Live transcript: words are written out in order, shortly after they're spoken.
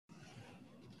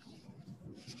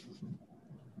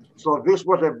So this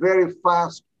was a very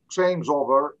fast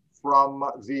changeover from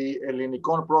the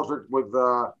Ellinikon project with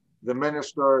the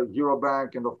minister, Eurobank,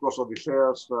 and of course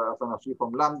Odysseas Athanasiou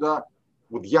from Lambda,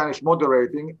 with Yanis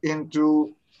moderating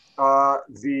into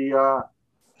the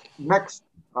next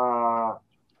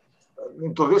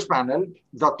into this panel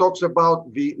that talks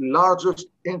about the largest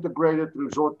integrated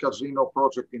resort casino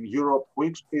project in Europe,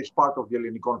 which is part of the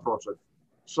Ellinikon project.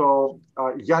 So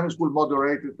Yanis will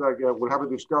moderate it. We'll have a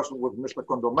discussion with Mr.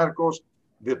 Kontomerkos,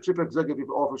 the Chief Executive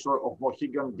Officer of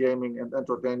Mohegan Gaming and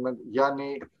Entertainment.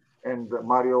 Yanni and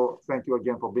Mario, thank you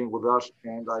again for being with us,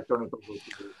 and I turn it over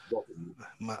to both of you.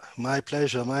 My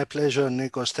pleasure,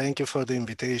 Nikos. Thank you for the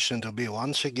invitation to be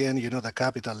once again, the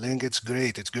Capital Link. It's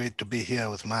great to be here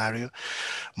with Mario.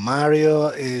 Mario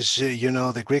is,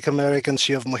 the Greek-American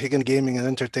CEO of Mohegan Gaming and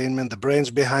Entertainment, the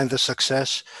brains behind the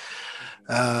success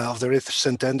of the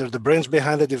recent tender, the brains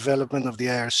behind the development of the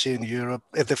IRC in Europe,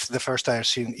 the first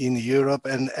IRC in Europe,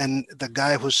 and the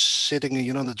guy who's sitting,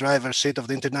 the driver's seat of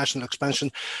the international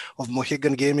expansion of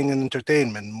Mohegan Gaming and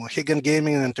Entertainment. Mohegan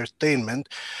Gaming and Entertainment,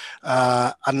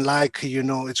 unlike,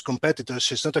 its competitors,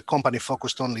 is not a company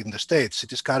focused only in the States.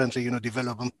 It is currently,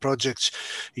 developing projects,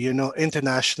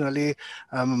 internationally.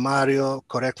 Mario,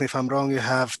 correct me if I'm wrong, you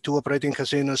have 2 operating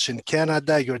casinos in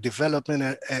Canada. You're developing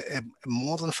a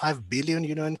more than 5 billion,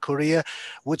 in Korea,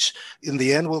 which in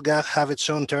the end will have its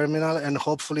own terminal, and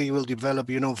hopefully you will develop,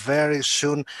 very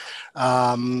soon,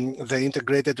 the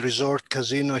integrated resort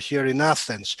casino here in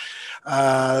Athens.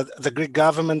 The Greek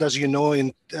government, as you know,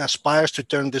 aspires to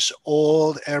turn this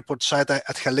old airport site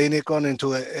at Hellinikon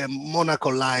into a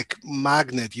Monaco-like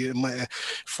magnet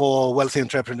for wealthy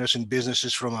entrepreneurs and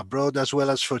businesses from abroad, as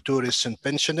well as for tourists and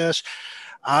pensioners.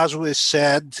 As we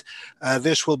said,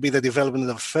 this will be the development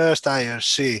of the first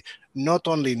IRC, not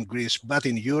only in Greece, but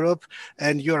in Europe.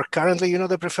 And you're currently,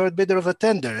 the preferred bidder of the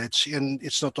tender.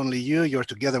 It's not only you're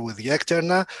together with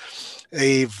Yekterna,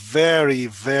 a very,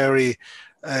 very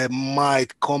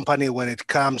might company when it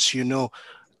comes,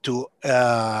 to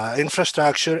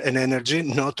infrastructure and energy,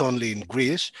 not only in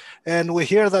Greece. And we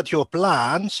hear that your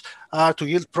plans are to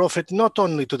yield profit not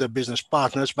only to the business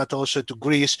partners, but also to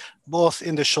Greece, both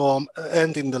in the short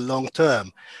and in the long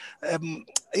term.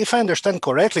 If I understand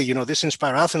correctly, this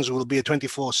Inspire Athens will be a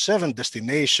 24/7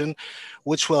 destination,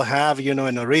 which will have,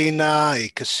 an arena, a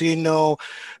casino,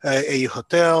 a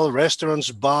hotel, restaurants,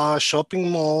 bars,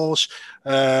 shopping malls,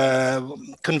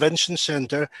 convention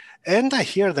center. And I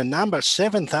hear the number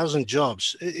 7,000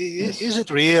 jobs. Is it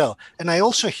real? And I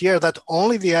also hear that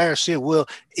only the IRC will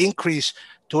increase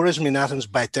tourism in Athens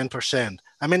by 10%.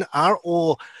 I mean,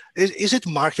 is it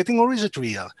marketing or is it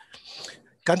real?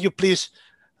 Can you please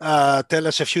tell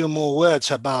us a few more words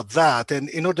about that? And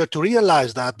in order to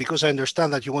realize that, because I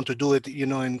understand that you want to do it,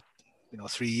 in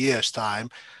 3 years' time,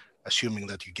 assuming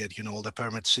that you get, all the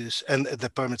permits and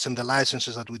the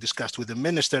licenses that we discussed with the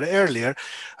minister earlier.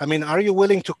 I mean, are you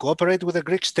willing to cooperate with the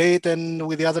Greek state and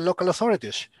with the other local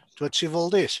authorities to achieve all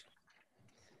this?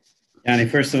 Yanni,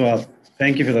 first of all,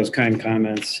 thank you for those kind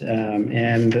comments.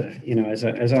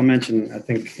 As I'll mention, I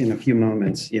think in a few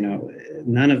moments,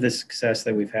 none of the success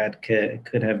that we've had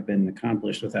could have been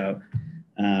accomplished without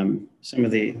some of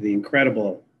the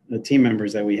incredible team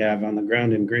members that we have on the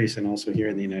ground in Greece and also here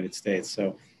in the United States.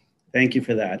 So thank you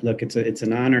for that. Look, it's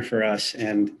an honor for us.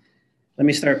 And let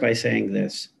me start by saying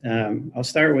this.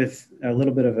 I'll start with a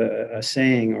little bit of a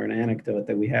saying or an anecdote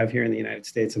that we have here in the United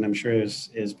States, and I'm sure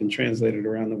has been translated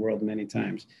around the world many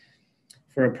times.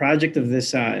 For a project of this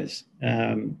size,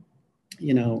 when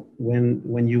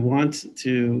you want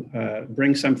to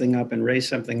bring something up and raise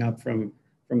something up from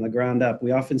the ground up,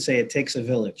 we often say it takes a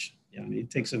village. It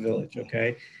takes a village,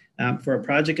 okay? For a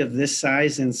project of this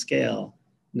size and scale,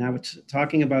 now it's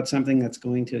talking about something that's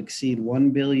going to exceed 1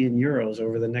 billion euros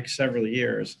over the next several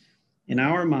years. In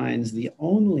our minds, the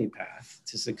only path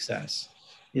to success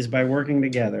is by working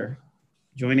together,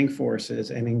 joining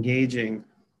forces, and engaging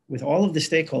with all of the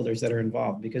stakeholders that are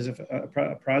involved. Because if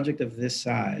a project of this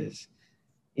size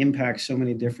impacts so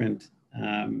many different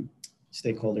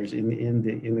stakeholders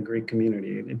in the Greek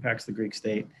community, it impacts the Greek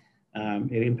state,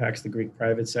 it impacts the Greek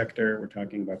private sector. We're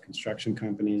talking about construction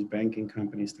companies, banking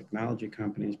companies, technology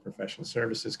companies, professional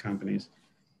services companies,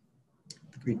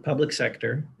 the Greek public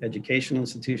sector, educational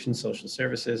institutions, social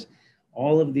services.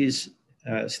 All of these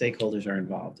stakeholders are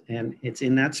involved. And it's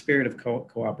in that spirit of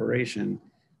cooperation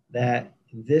that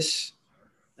this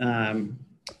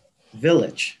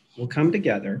village will come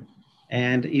together.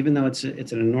 And even though it's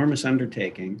an enormous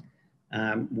undertaking,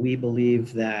 we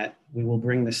believe that we will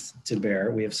bring this to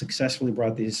bear. We have successfully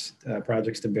brought these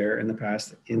projects to bear in the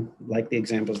past, like the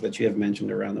examples that you have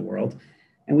mentioned around the world.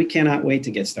 And we cannot wait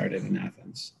to get started in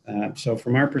Athens. So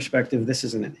from our perspective, this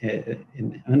is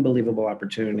an unbelievable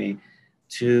opportunity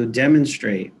to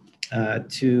demonstrate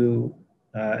to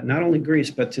not only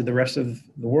Greece, but to the rest of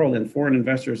the world and foreign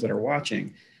investors that are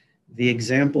watching, the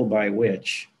example by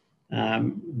which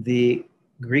the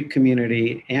Greek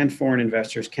community and foreign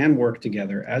investors can work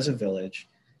together as a village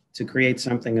to create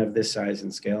something of this size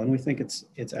and scale. And we think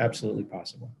it's absolutely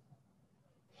possible.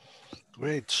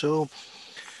 Great. So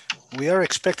we are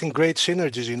expecting great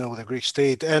synergies, with the Greek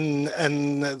state and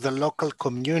the local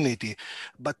community.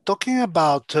 But talking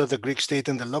about the Greek state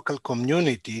and the local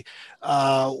community,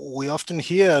 we often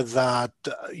hear that,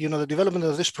 the development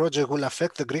of this project will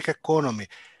affect the Greek economy.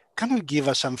 Can you give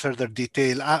us some further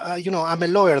detail? I'm a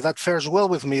lawyer, that fares well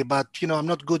with me, but, I'm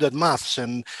not good at maths.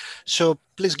 And so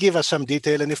please give us some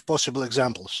detail and, if possible,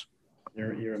 examples.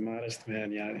 You're a modest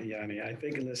man, Yanni. I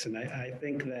think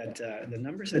that the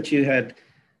numbers that you had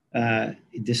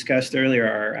discussed earlier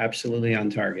are absolutely on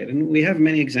target. And we have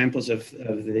many examples of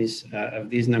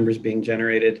these numbers being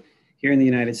generated here in the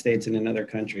United States and in other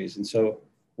countries. And so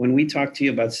when we talk to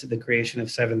you about the creation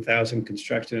of 7,000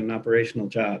 construction and operational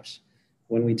jobs,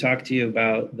 when we talk to you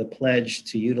about the pledge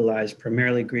to utilize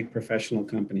primarily Greek professional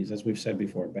companies, as we've said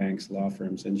before, banks, law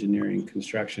firms, engineering,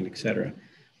 construction, et cetera,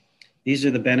 these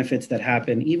are the benefits that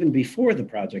happen even before the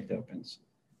project opens.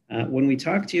 When we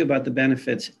talk to you about the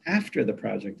benefits after the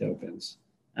project opens,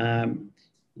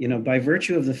 by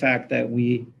virtue of the fact that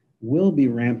we will be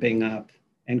ramping up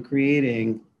and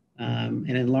creating and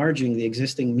enlarging the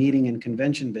existing meeting and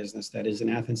convention business that is in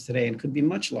Athens today and could be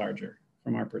much larger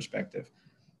from our perspective,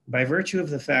 by virtue of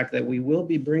the fact that we will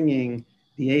be bringing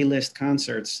the A-list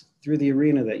concerts through the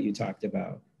arena that you talked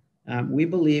about, we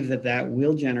believe that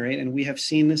will generate, and we have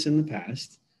seen this in the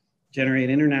past, generate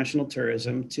international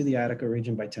tourism to the Attica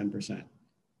region by 10%.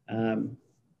 And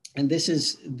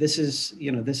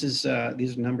these are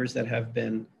numbers that have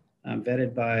been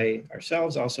vetted by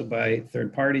ourselves, also by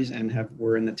third parties, and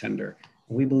were in the tender.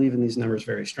 We believe in these numbers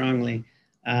very strongly.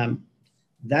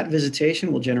 That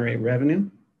visitation will generate revenue.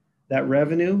 That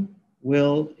revenue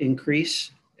will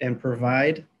increase and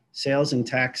provide sales and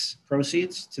tax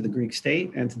proceeds to the Greek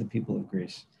state and to the people of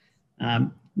Greece.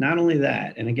 Not only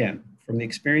that, and again, from the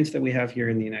experience that we have here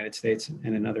in the United States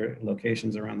and in other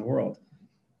locations around the world,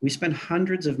 we spend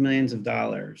hundreds of millions of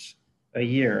dollars a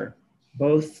year,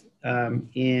 both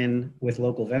with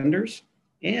local vendors.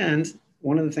 And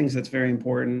one of the things that's very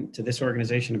important to this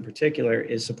organization in particular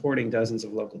is supporting dozens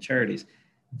of local charities.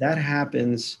 That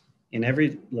happens in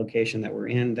every location that we're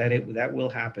in, that will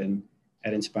happen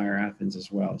at Inspire Athens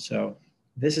as well. So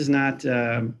this is not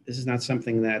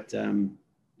something that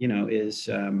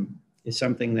is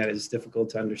something that is difficult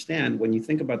to understand. When you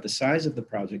think about the size of the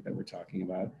project that we're talking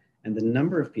about and the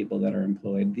number of people that are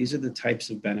employed, these are the types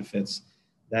of benefits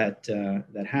that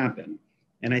happen.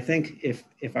 And I think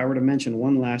if I were to mention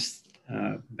one last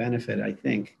benefit, I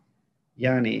think,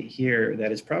 Yanni, here,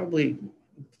 that is probably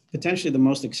potentially the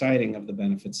most exciting of the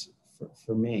benefits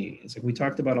for me. It's like we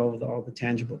talked about all the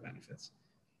tangible benefits.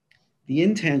 The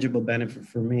intangible benefit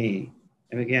for me,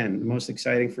 and again, the most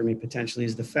exciting for me potentially,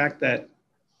 is the fact that,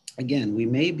 again, we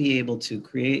may be able to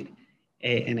create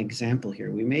an example here.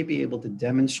 We may be able to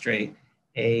demonstrate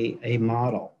a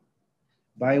model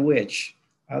by which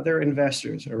other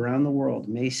investors around the world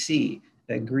may see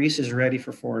that Greece is ready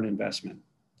for foreign investment.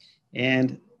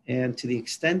 And to the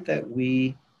extent that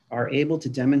we are able to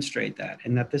demonstrate that,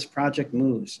 and that this project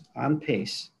moves on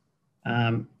pace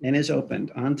and is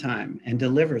opened on time and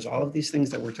delivers all of these things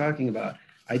that we're talking about,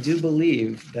 I do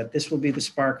believe that this will be the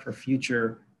spark for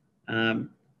future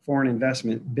foreign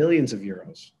investment, billions of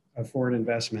euros of foreign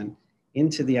investment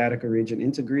into the Attica region,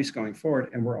 into Greece going forward.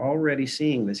 And we're already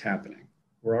seeing this happening.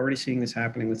 We're already seeing this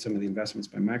happening with some of the investments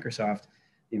by Microsoft,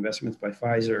 the investments by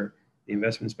Pfizer, the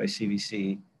investments by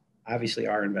CVC, obviously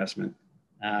our investment,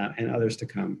 and others to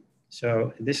come.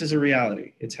 So this is a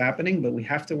reality. It's happening, but we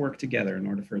have to work together in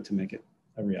order for it to make it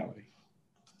a reality.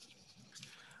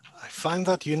 I find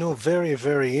that, very,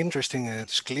 very interesting.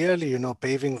 It's clearly,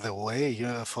 paving the way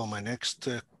for my next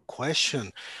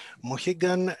question.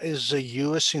 Mohegan is a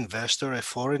US investor, a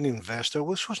foreign investor,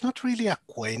 which was not really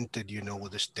acquainted,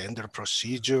 with the standard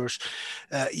procedures,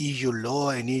 EU law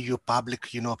and EU public,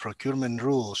 procurement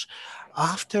rules.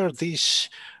 After this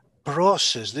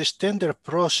process, this tender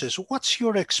process, what's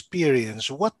your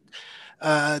experience? What,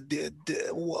 did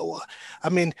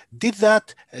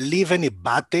that leave any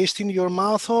bad taste in your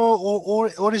mouth,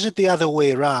 or is it the other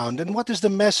way around? And what is the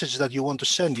message that you want to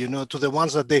send, to the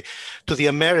ones to the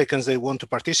Americans they want to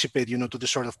participate, to the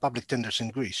sort of public tenders in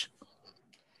Greece?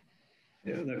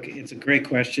 Look, it's a great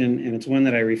question, and it's one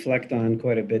that I reflect on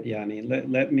quite a bit, Yanni.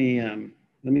 Let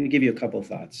me give you a couple of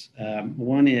thoughts.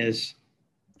 One is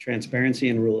transparency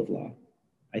and rule of law.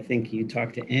 I think you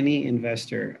talk to any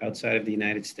investor outside of the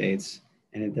United States,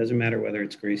 and it doesn't matter whether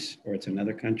it's Greece or it's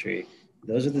another country,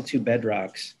 those are the two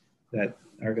bedrocks that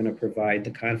are going to provide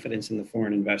the confidence in the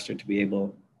foreign investor to be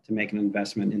able to make an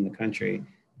investment in the country.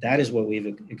 That is what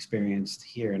we've experienced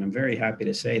here, and I'm very happy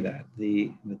to say that.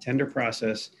 The tender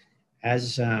process,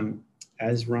 as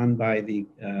run by the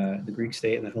Greek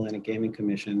state and the Hellenic Gaming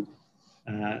Commission,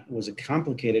 was a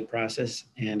complicated process,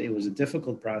 and it was a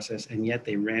difficult process, and yet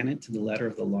they ran it to the letter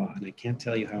of the law. And I can't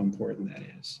tell you how important that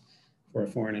is for a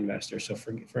foreign investor. So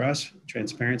for us,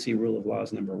 transparency, rule of law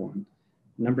is number one.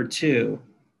 Number two,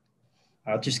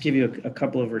 I'll just give you a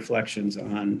couple of reflections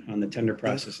on the tender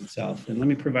process itself. And let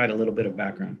me provide a little bit of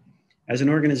background. As an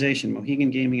organization,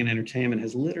 Mohegan Gaming and Entertainment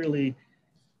has literally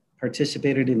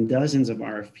participated in dozens of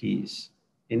RFPs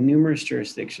in numerous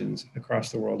jurisdictions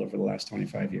across the world over the last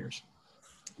 25 years.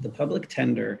 The public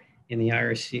tender in the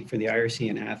IRC for the IRC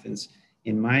in Athens,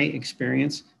 in my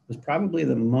experience, was probably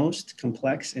the most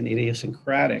complex and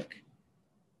idiosyncratic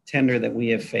tender that we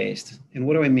have faced. And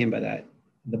what do I mean by that?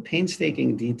 The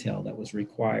painstaking detail that was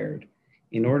required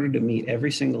in order to meet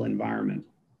every single environment,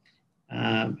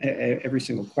 every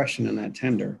single question in that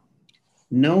tender,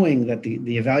 knowing that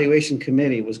the evaluation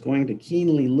committee was going to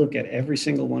keenly look at every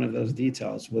single one of those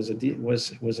details was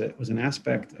an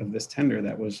aspect of this tender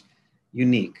that was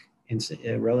unique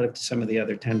relative to some of the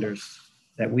other tenders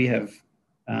that we have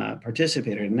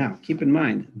participated in. Now, keep in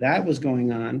mind, that was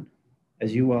going on,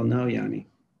 as you well know, Yanni,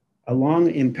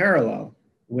 along in parallel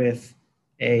with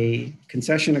a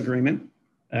concession agreement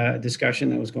discussion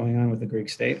that was going on with the Greek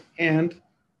state and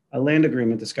a land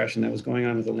agreement discussion that was going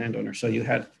on with the landowner. So you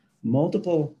had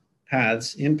multiple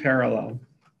paths in parallel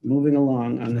moving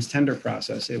along on this tender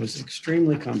process. It was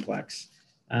extremely complex.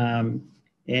 And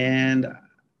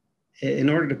in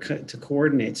order to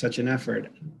coordinate such an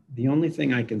effort, the only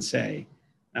thing I can say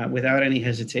without any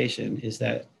hesitation is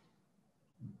that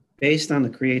based on the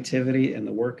creativity and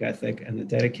the work ethic and the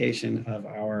dedication of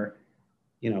our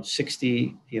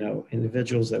 60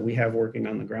 individuals that we have working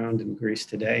on the ground in Greece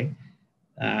today,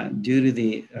 due to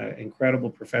the incredible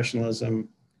professionalism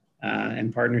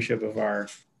and partnership of our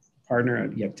partner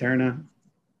at Yekterna,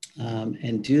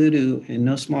 and due to, in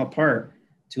no small part,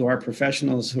 to our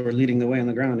professionals who are leading the way on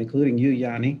the ground, including you,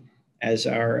 Yanni, as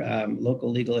our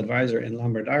local legal advisor in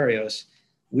Lombardarios,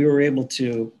 we were able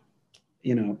to,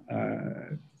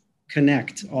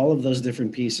 connect all of those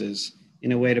different pieces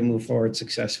in a way to move forward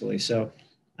successfully. So,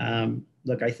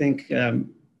 look, I think,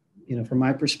 from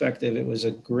my perspective, it was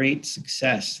a great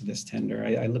success, this tender.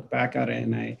 I look back at it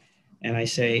and I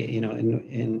say,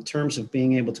 in terms of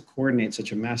being able to coordinate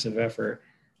such a massive effort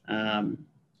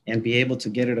and be able to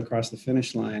get it across the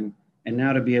finish line, and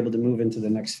now to be able to move into the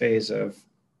next phase of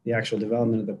the actual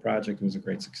development of the project was a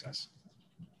great success.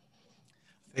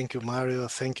 Thank you, Mario.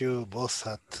 Thank you both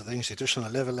at the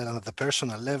institutional level and at the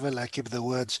personal level. I keep the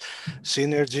words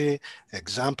synergy,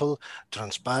 example,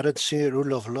 transparency,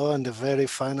 rule of law, and the very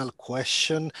final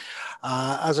question.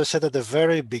 As I said at the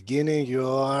very beginning, you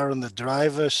are on the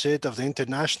driver's seat of the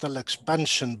international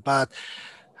expansion, but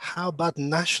how about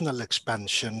national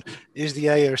expansion? Is the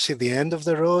IRC the end of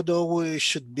the road, or we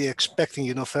should be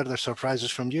expecting, further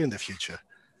surprises from you in the future?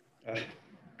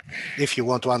 If you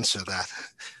want to answer that.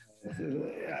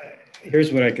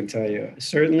 Here's what I can tell you.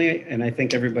 Certainly, and I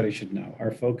think everybody should know, our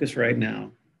focus right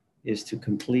now is to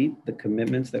complete the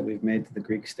commitments that we've made to the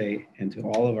Greek state and to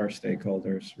all of our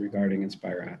stakeholders regarding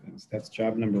Inspire Athens. That's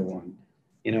job number one.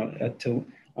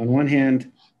 On one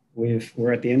hand,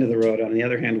 we're at the end of the road. On the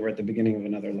other hand, we're at the beginning of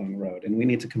another long road, and we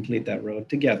need to complete that road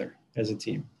together as a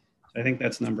team. So I think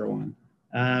that's number one.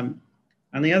 On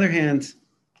the other hand,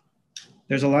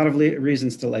 there's a lot of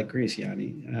reasons to like Greece,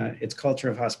 Yanni. Its culture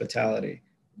of hospitality,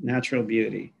 natural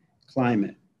beauty,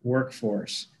 climate,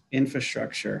 workforce,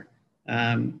 infrastructure,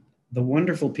 the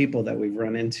wonderful people that we've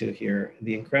run into here,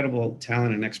 the incredible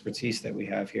talent and expertise that we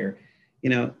have here.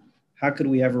 How could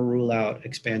we ever rule out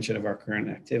expansion of our current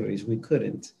activities? We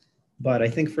couldn't. But I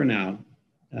think for now,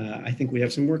 I think we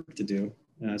have some work to do.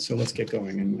 So let's get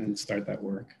going and start that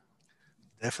work.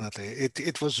 Definitely.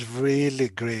 It was really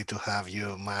great to have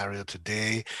you, Mario,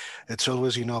 today. It's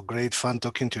always, great fun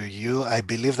talking to you. I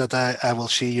believe that I will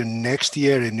see you next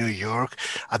year in New York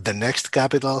at the next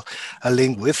Capital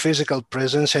Link with physical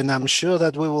presence. And I'm sure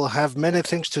that we will have many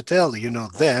things to tell,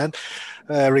 then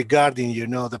regarding,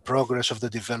 the progress of the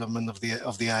development of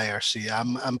the IRC.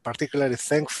 I'm particularly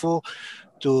thankful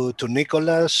to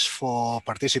Nicholas for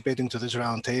participating to this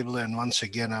roundtable. And once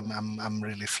again, I'm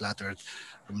really flattered.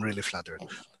 I'm really flattered.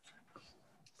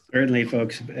 Certainly,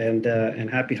 folks, and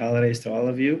happy holidays to all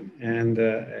of you, and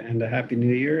a happy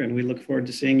New Year. And we look forward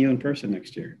to seeing you in person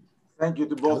next year. Thank you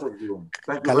to both of you.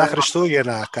 Thank you. Καλά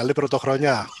Χριστούγεννα, καλή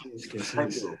πρωτοχρονιά.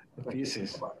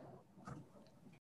 Peace.